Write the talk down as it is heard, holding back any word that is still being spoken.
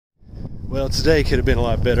Well, today could have been a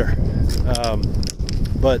lot better,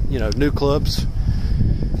 but you know, new clubs,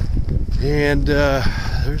 and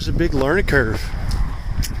there's a big learning curve.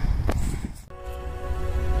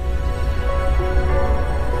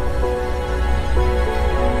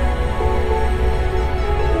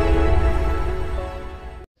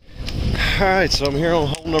 All right, so I'm here on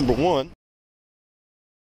hole number 1.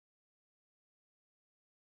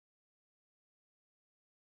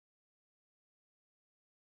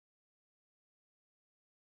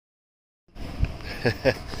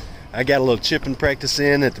 I got a little chipping practice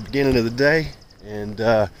in at the beginning of the day, and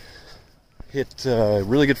hit a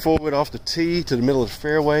really good forward off the tee to the middle of the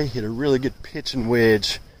fairway. Hit a really good pitching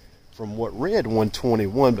wedge from what read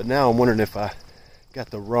 121, but now I'm wondering if I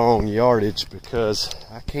got the wrong yardage because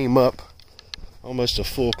I came up almost a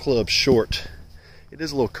full club short. It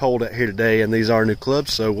is a little cold out here today, and these are new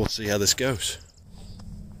clubs, so we'll see how this goes.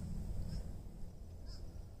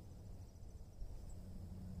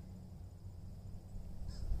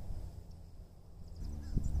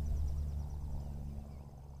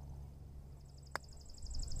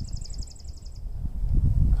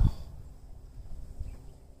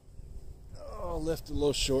 Left it a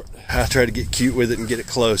little short. I tried to get cute with it and get it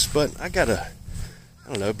close, but I got I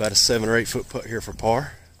don't know, about a 7 or 8 foot putt here for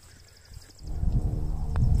par.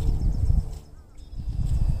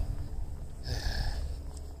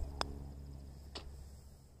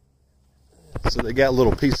 So they got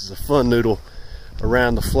little pieces of fun noodle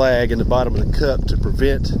around the flag in the bottom of the cup to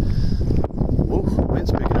prevent, whoa,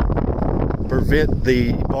 wind's picking up, prevent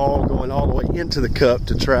the ball going all the way into the cup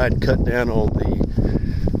to try and cut down on the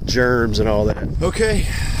germs and all that. Okay,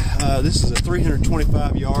 this is a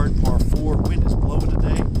 325 yard par 4. Wind is blowing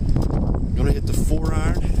today. I'm gonna hit the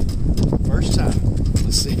 4-iron first time.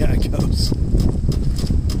 Let's see how it goes.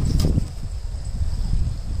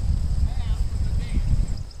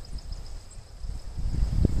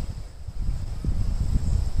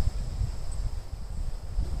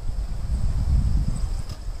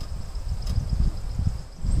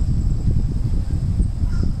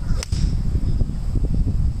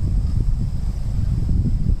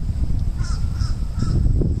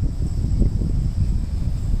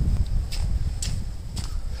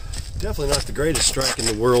 Definitely not the greatest strike in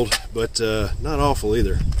the world, but not awful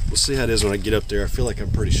either. We'll see how it is when I get up there. I feel like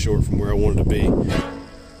I'm pretty short from where I wanted to be.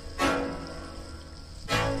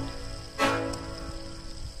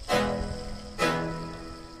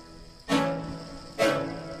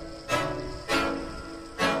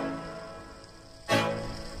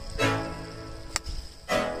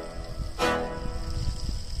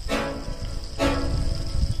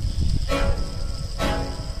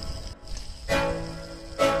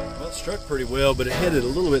 Struck pretty well, but it headed a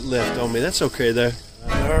little bit left on me. That's okay though.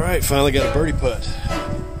 All right, finally got a birdie putt.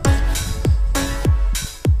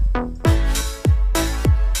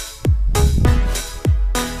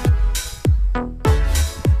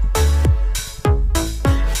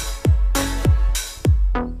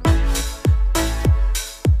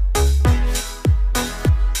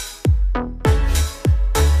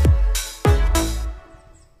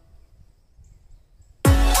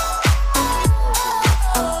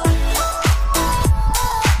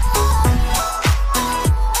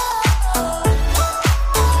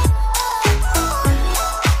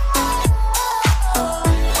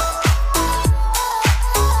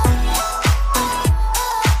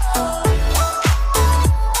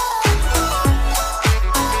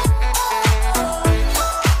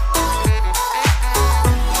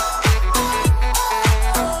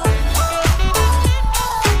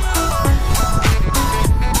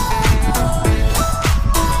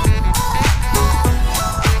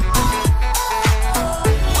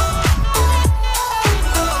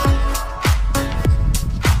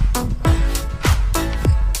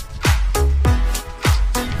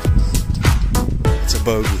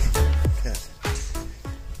 Bogey. Got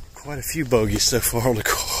quite a few bogeys so far on the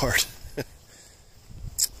card.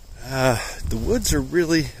 The woods are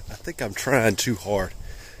really, I think I'm trying too hard.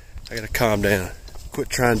 I gotta calm down. Quit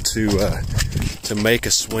trying to make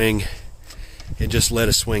a swing and just let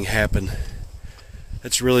a swing happen.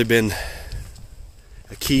 That's really been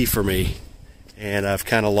a key for me, and I've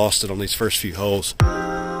kind of lost it on these first few holes.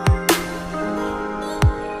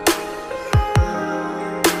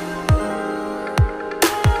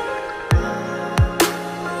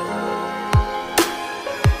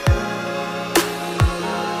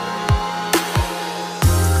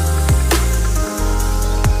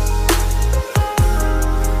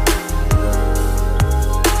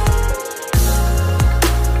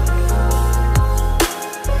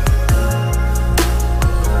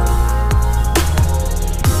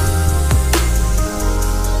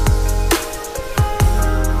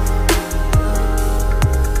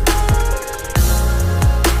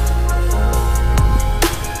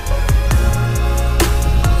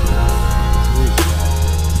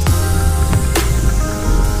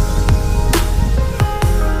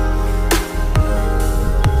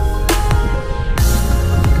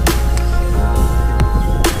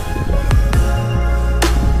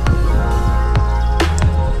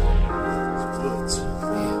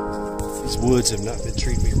 woods have not been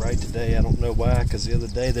treating me right today. I don't know why, because the other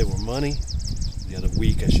day they were money. The other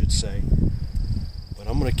week, I should say. But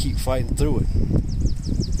I'm going to keep fighting through it.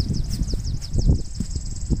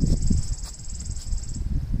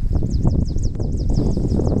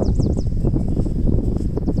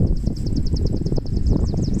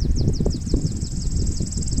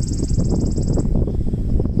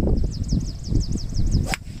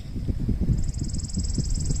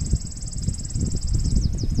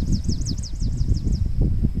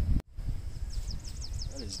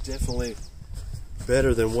 Definitely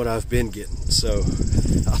better than what I've been getting, so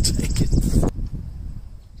I'll take it.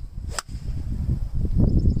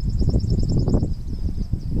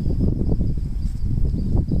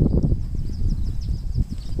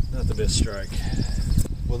 Not the best strike.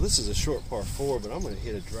 Well, this is a short par 4, but I'm going to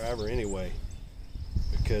hit a driver anyway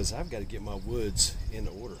because I've got to get my woods in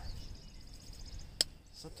order.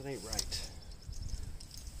 Something ain't right.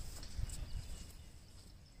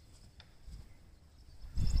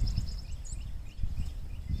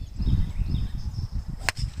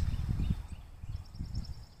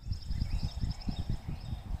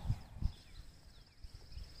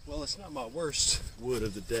 Well, it's not my worst wood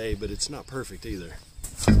of the day, but it's not perfect either.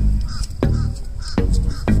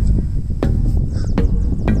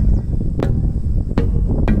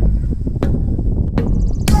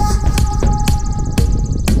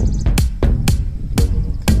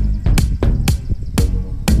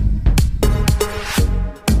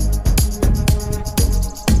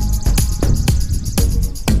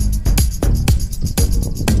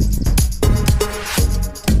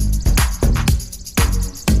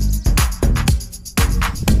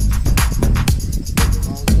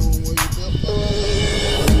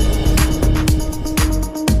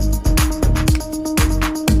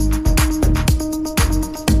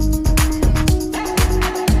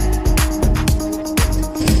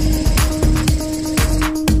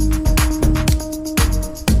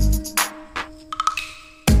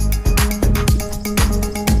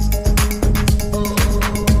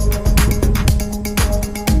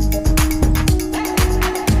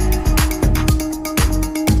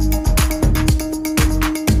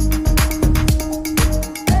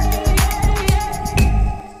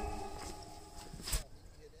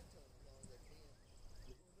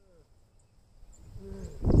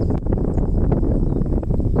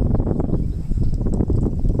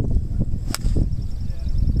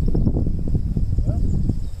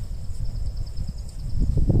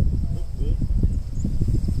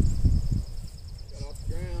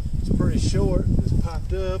 Short, it's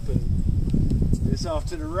popped up and it's off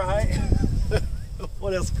to the right.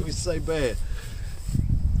 What else can we say bad?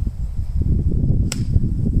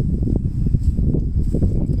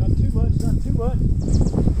 Not too much, not too much.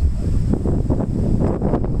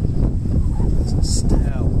 That's a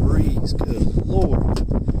stout breeze, good Lord.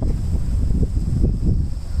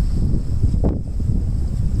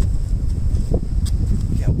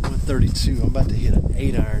 Got 132, I'm about to hit an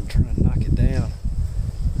 8-iron trying to knock it down.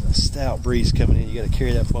 Stout breeze coming in, you got to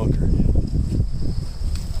carry that bunker.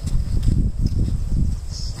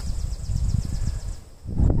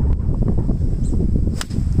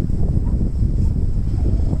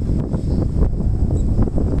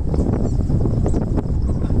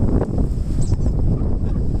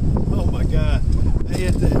 Oh my God, I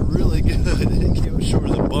hit that really good. It came short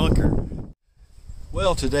of the bunker.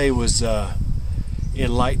 Well, today was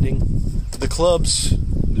enlightening. The clubs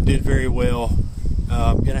did very well.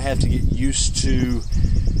 I'm going to have to get used to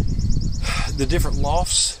the different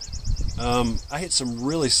lofts. I hit some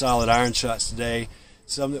really solid iron shots today,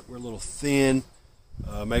 some that were a little thin,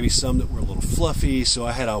 maybe some that were a little fluffy, so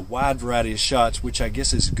I had a wide variety of shots, which I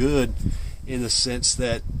guess is good in the sense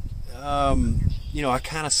that, you know, I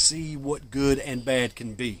kind of see what good and bad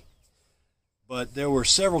can be. But there were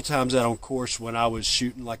several times out on course when I was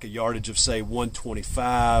shooting like a yardage of, say,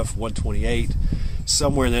 125, 128,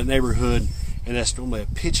 somewhere in that neighborhood. And that's normally a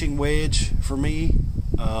pitching wedge for me.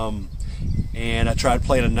 And I tried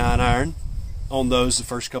playing a 9-iron on those the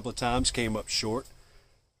first couple of times, came up short.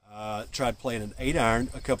 Tried playing an 8-iron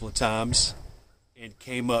a couple of times and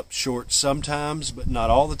came up short sometimes, but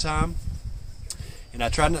not all the time. And I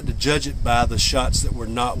tried not to judge it by the shots that were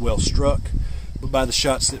not well struck, but by the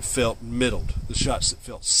shots that felt middled, the shots that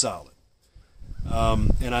felt solid.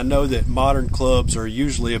 And I know that modern clubs are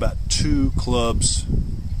usually about 2 clubs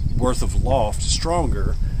worth of loft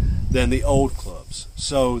stronger than the old clubs.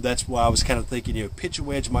 So that's why I was kind of thinking, you know, pitch a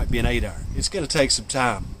wedge might be an 8-iron. It's going to take some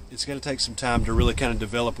time. It's going to take some time to really kind of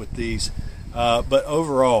develop with these. But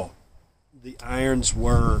overall, the irons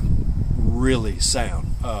were really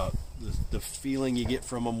sound. The feeling you get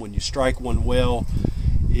from them when you strike one well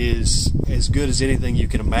is as good as anything you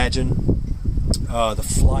can imagine. The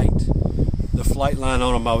flight line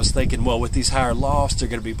on them, I was thinking, well, with these higher lofts, they're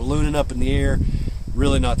going to be ballooning up in the air.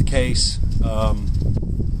 Really not the case.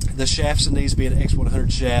 The shafts in these being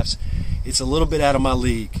X100 shafts, it's a little bit out of my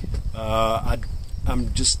league.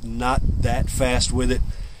 I'm just not that fast with it,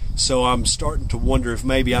 so I'm starting to wonder if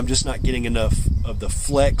maybe I'm just not getting enough of the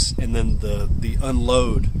flex and then the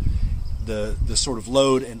unload, the sort of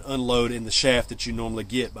load and unload in the shaft that you normally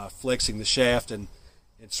get by flexing the shaft and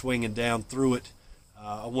swinging down through it.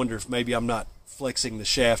 I wonder if maybe I'm not flexing the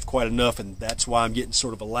shaft quite enough, and that's why I'm getting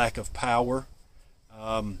sort of a lack of power.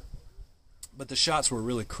 But the shots were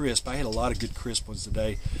really crisp. I had a lot of good crisp ones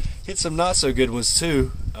today. Hit some not so good ones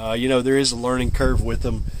too. You know, there is a learning curve with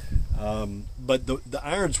them. But the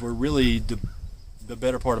irons were really the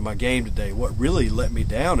better part of my game today. What really let me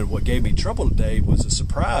down and what gave me trouble today was a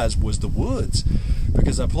surprise, was the woods.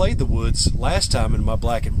 Because I played the woods last time in my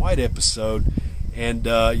black and white episode, and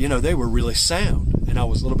you know, they were really sound. And I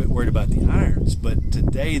was a little bit worried about the irons. But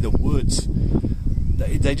today the woods,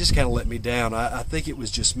 they just kind of let me down. I think it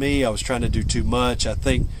was just me. I was trying to do too much. I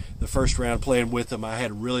think the first round playing with them, I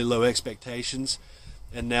had really low expectations,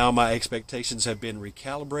 and now my expectations have been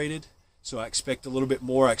recalibrated. So I expect a little bit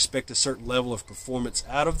more. I expect a certain level of performance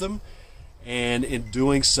out of them, and in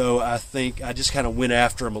doing so, I think I just kind of went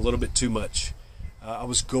after them a little bit too much. I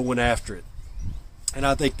was going after it, and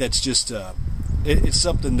I think that's just it's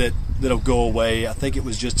something that'll go away. I think it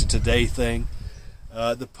was just a today thing.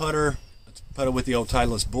 The putter with the old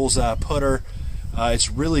Titleist Bullseye putter,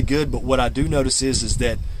 it's really good, but what I do notice is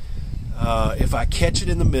that if I catch it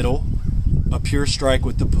in the middle, a pure strike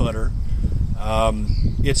with the putter,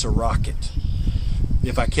 it's a rocket.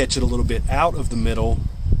 If I catch it a little bit out of the middle,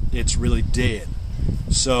 it's really dead.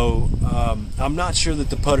 So I'm not sure that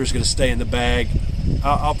the putter's going to stay in the bag.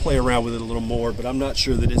 I'll play around with it a little more, but I'm not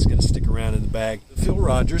sure that it's going to stick around in the bag. The Phil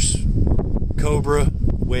Rogers Cobra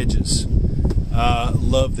wedges,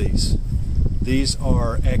 love these. These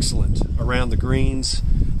are excellent around the greens.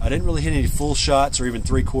 I didn't really hit any full shots or even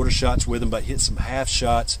three-quarter shots with them, but hit some half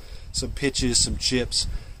shots, some pitches, some chips.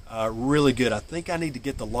 Really good. I think I need to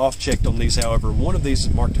get the loft checked on these, however. One of these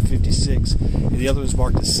is marked to 56, and the other is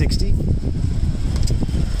marked to 60.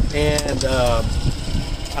 And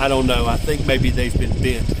I don't know. I think maybe they've been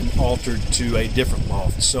bent and altered to a different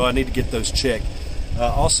loft, so I need to get those checked.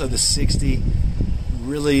 Also, the 60,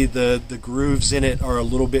 really the grooves in it are a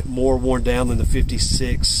little bit more worn down than the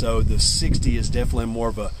 56, so the 60 is definitely more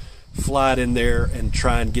of a fly it in there and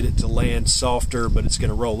try and get it to land softer, but it's going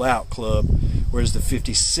to roll out club, whereas the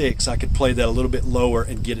 56, I could play that a little bit lower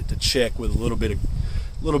and get it to check with a little bit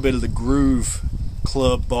of the groove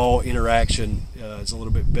club ball interaction. Is a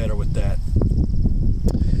little bit better with that.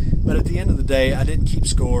 But at the end of the day, I didn't keep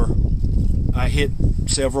score. I hit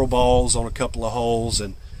several balls on a couple of holes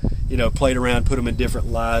and, you know, played around, put them in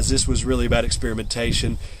different lies. This was really about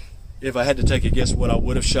experimentation. If I had to take a guess what I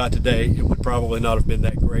would have shot today, it would probably not have been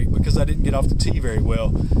that great because I didn't get off the tee very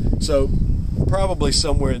well. So probably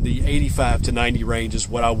somewhere in the 85 to 90 range is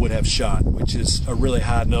what I would have shot, which is a really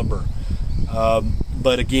high number.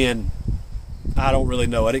 But again, I don't really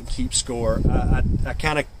know. I didn't keep score. I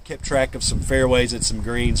kind of kept track of some fairways and some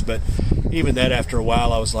greens, but even that, after a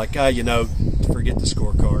while, I was like, you know, forget the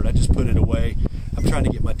scorecard. I just put it away. I'm trying to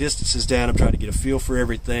get my distances down. I'm trying to get a feel for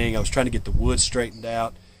everything. I was trying to get the wood straightened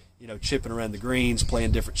out, you know, chipping around the greens,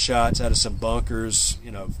 playing different shots out of some bunkers,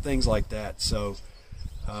 you know, things like that. So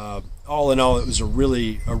all in all, it was a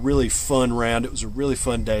really fun round. It was a really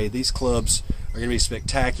fun day. These clubs are going to be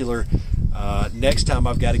spectacular. Next time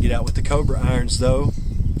I've got to get out with the Cobra irons though,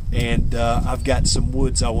 and I've got some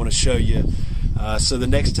woods I want to show you. So the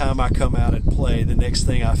next time I come out and play, the next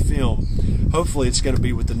thing I film, hopefully it's going to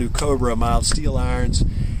be with the new Cobra mild steel irons,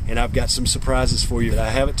 and I've got some surprises for you that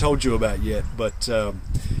I haven't told you about yet, but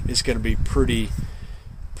it's going to be pretty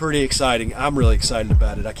exciting. I'm really excited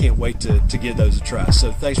about it. I can't wait to give those a try.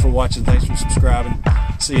 So thanks for watching. Thanks for subscribing.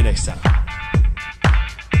 See you next time.